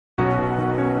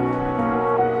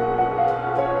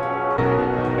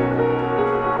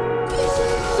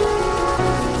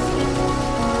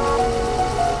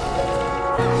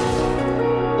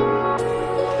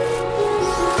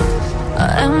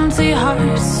empty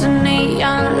hearts and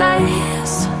neon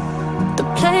lights.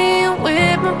 They're playing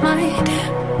with my mind.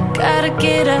 Gotta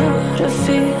get out of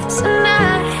here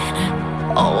tonight.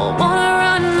 Oh, I wanna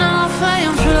run off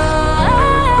and fly.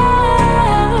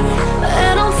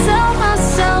 And I'll tell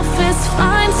myself it's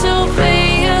fine to be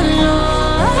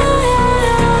alone,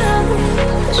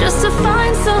 just to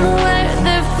find somewhere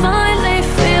that finally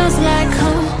feels like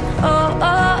home. Oh,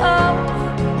 oh, oh.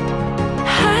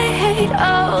 I hate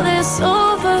all this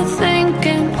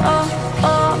overthinking. Oh,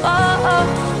 oh, oh, oh.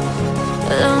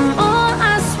 The more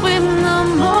I swim, the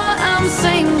more I'm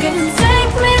sinking.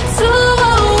 Take me to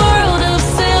a world of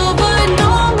silver.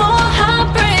 No more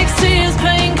heartbreaks, tears,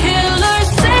 painkillers.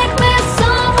 Take me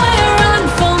somewhere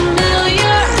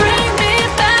unfamiliar. Bring me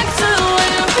back to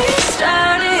where we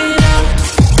started out.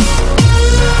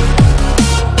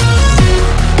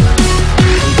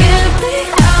 Get me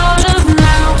out of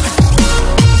now,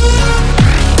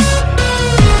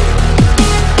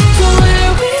 to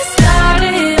where we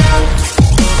started out.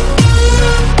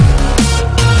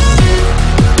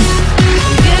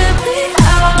 Get me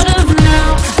out of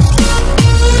now,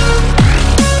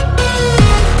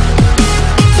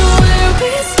 to where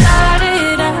we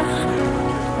started out.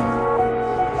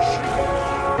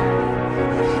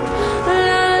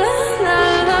 La la la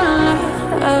la,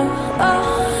 oh, oh.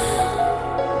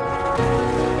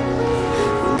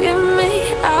 Get me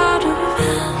out of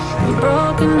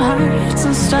broken hearts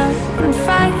and starting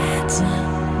fights,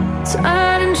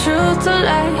 turning truth to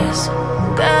lies.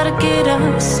 Gotta get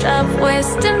up, stop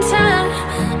wasting time.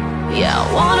 Yeah, I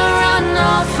wanna run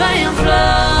off and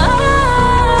fly.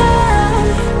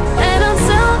 And I'll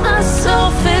tell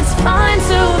myself it's fine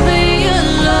to be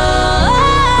alone,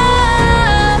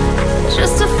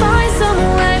 just to find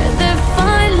somewhere that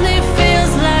finally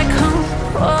feels like home.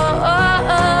 Oh,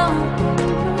 oh, oh.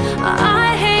 I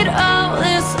hate all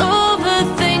this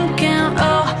overthinking.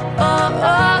 Oh, oh,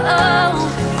 oh, oh.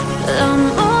 The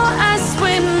more I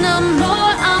swim, the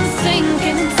more I'm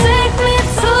sinking. Take me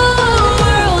to a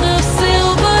world of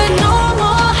silver. No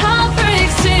more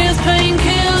heartbreaks, tears,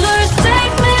 painkillers.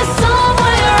 Take me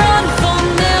somewhere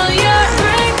unfamiliar.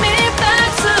 Bring me back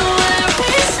to where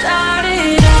we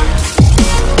started out.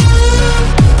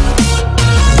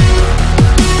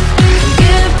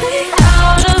 Get me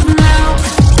out of now,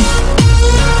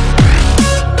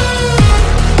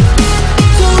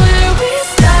 to where we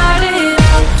started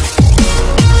out.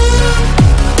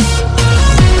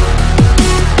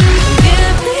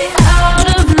 Get me out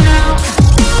of now,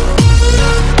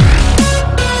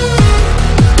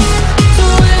 to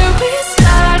where we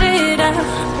started out.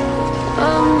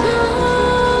 Oh no,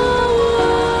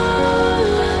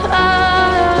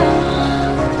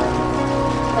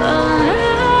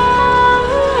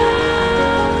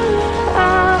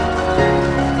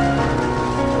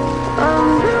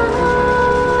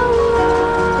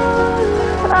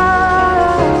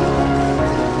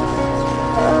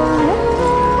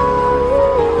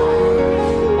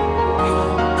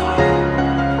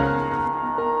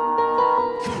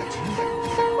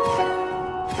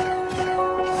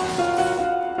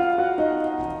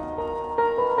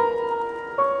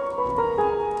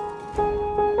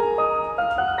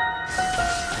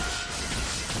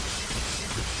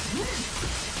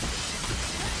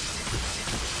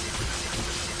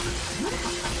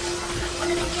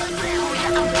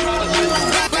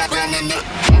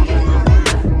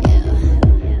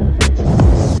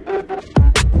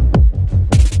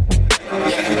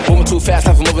 Moving too fast,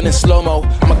 life moving in slow-mo.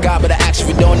 I'm a god, but I act if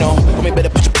you don't know. Homie, better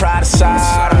put your pride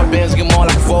aside. I'm a Benz, get more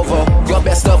like a Volvo. Your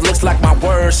best stuff looks like my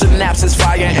words. Synapses,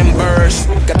 fire and burst.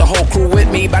 Got the whole crew with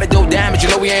me, about to do damage. You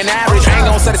know we ain't average. I ain't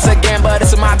gonna say this again, but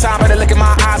it's in my time. Better look in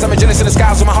my eyes. I'm a genius in the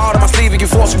skies with my heart on my sleeve. You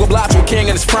force you a block to a king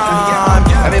in his prime.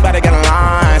 Everybody got a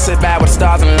line. Sit back with the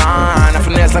stars in line. I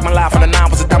finesse like my life on the 9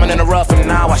 was a diamond in the rough, and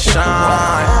now I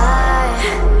shine.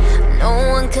 No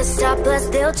one could stop us,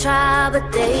 they'll try,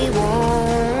 but they won't.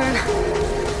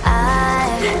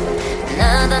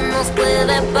 Nada nos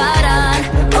puede parar.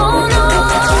 Oh no,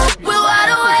 we're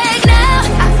wide awake now.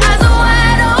 Our eyes are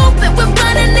wide open. We're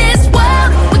running this world.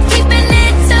 We're keeping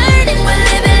it turning. We're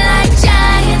living like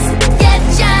giants. Yeah,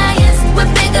 giants.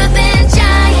 We're bigger than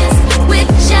giants. We're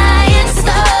giants.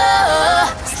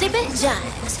 Oh, sleeping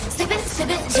giants. Sleeping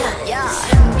giants. Yeah.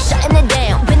 Shutting it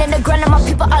down. Been in the ground and my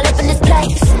people all up in this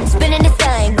place. Spinning this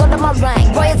thing. Go to my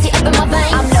rank. Royalty up in my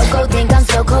veins. I'm loco, think I'm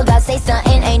so cold. I say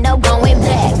something, ain't no going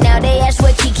back. Now they ask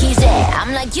where Keke's at.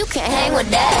 I'm like, you can't hang with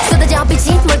that. 쏟아져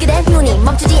빛이 멀게 된 눈이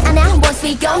멈추지 않아. Once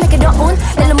we go, 내게 더운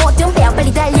날로 모든 배워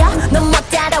빨리 달려. 넌 못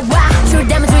따라와. True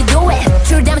damage we do it.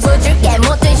 True damage 보여줄게.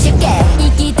 뭐든 쉽게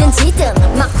이기든 지든.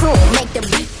 My crew make the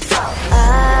beat.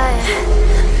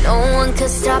 No could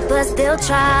stop us, they'll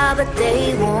try, but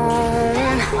they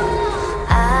won't.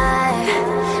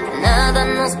 Nada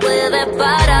nos puede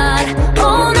parar.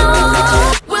 Oh no,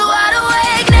 we're wide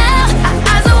awake now. Our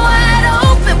eyes are wide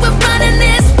open. We're running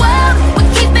this world. We're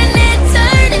keeping it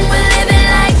turning. We're living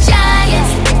like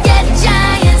giants. Yeah,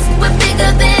 giants. We're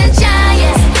bigger than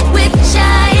giants. We're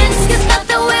giants. It's not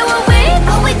that we were weak,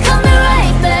 but we coming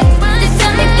right back. This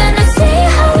time you're gonna see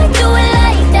how we do it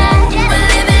like that. We're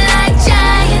living like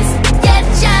giants. Yeah,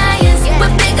 giants.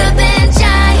 We're bigger than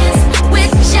giants.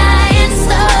 We're giants.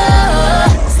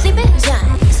 Sleeping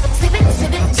giants. Sleeping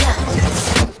giants.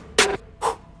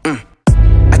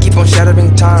 I keep on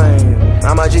shattering time.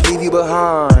 I might just leave you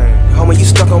behind. Homie, you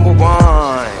stuck on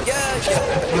rewind.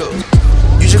 Look,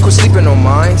 you should quit sleeping on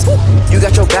mine. You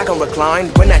got your back on recline.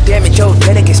 When I damage your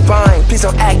delicate spine, please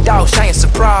don't act out, shy and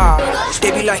surprise.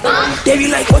 They be like,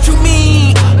 what you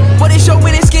mean? What is your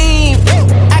winning scheme?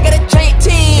 I got a giant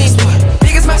team.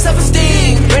 Big as my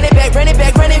self-esteem. Run it back,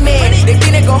 running man. They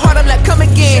think they go hard, I'm like, come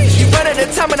again. You run at a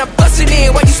time and I'm busting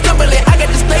in. While you stumbling, I got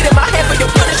this blade in my hand for your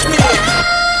punishment.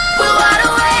 We're wide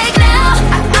awake now.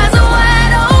 Our eyes are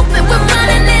wide open. We're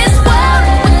running this world.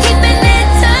 We're keeping it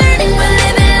turning. We're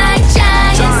living like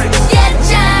giants. Yeah,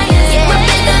 giants. We're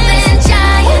bigger than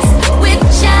giants. We're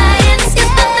giants. It's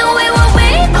not that we were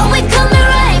weak, but we coming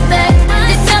right back.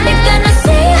 This time you're gonna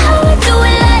see how we do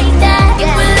it like that.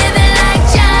 We're living like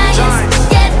giants.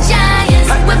 Yeah, giants.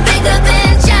 We're bigger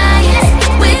than giants.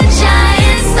 We're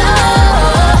giants.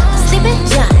 Oh, sleeping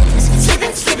giants.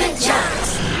 Sleeping giants.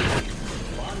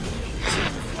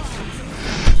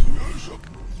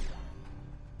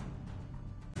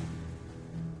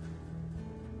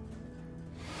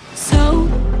 So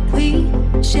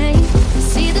cliche.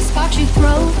 See the spot you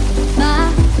throw my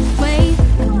way.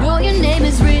 I know your name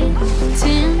is written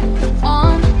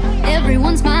on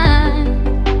everyone's mind.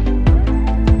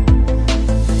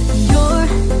 Your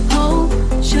whole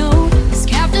show is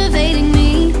captivating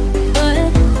me,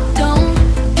 but don't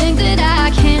think that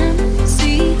I can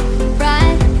see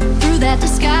right through that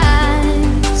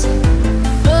disguise.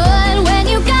 But when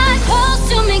you got close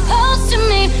to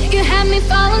me, you had me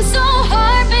falling so hard.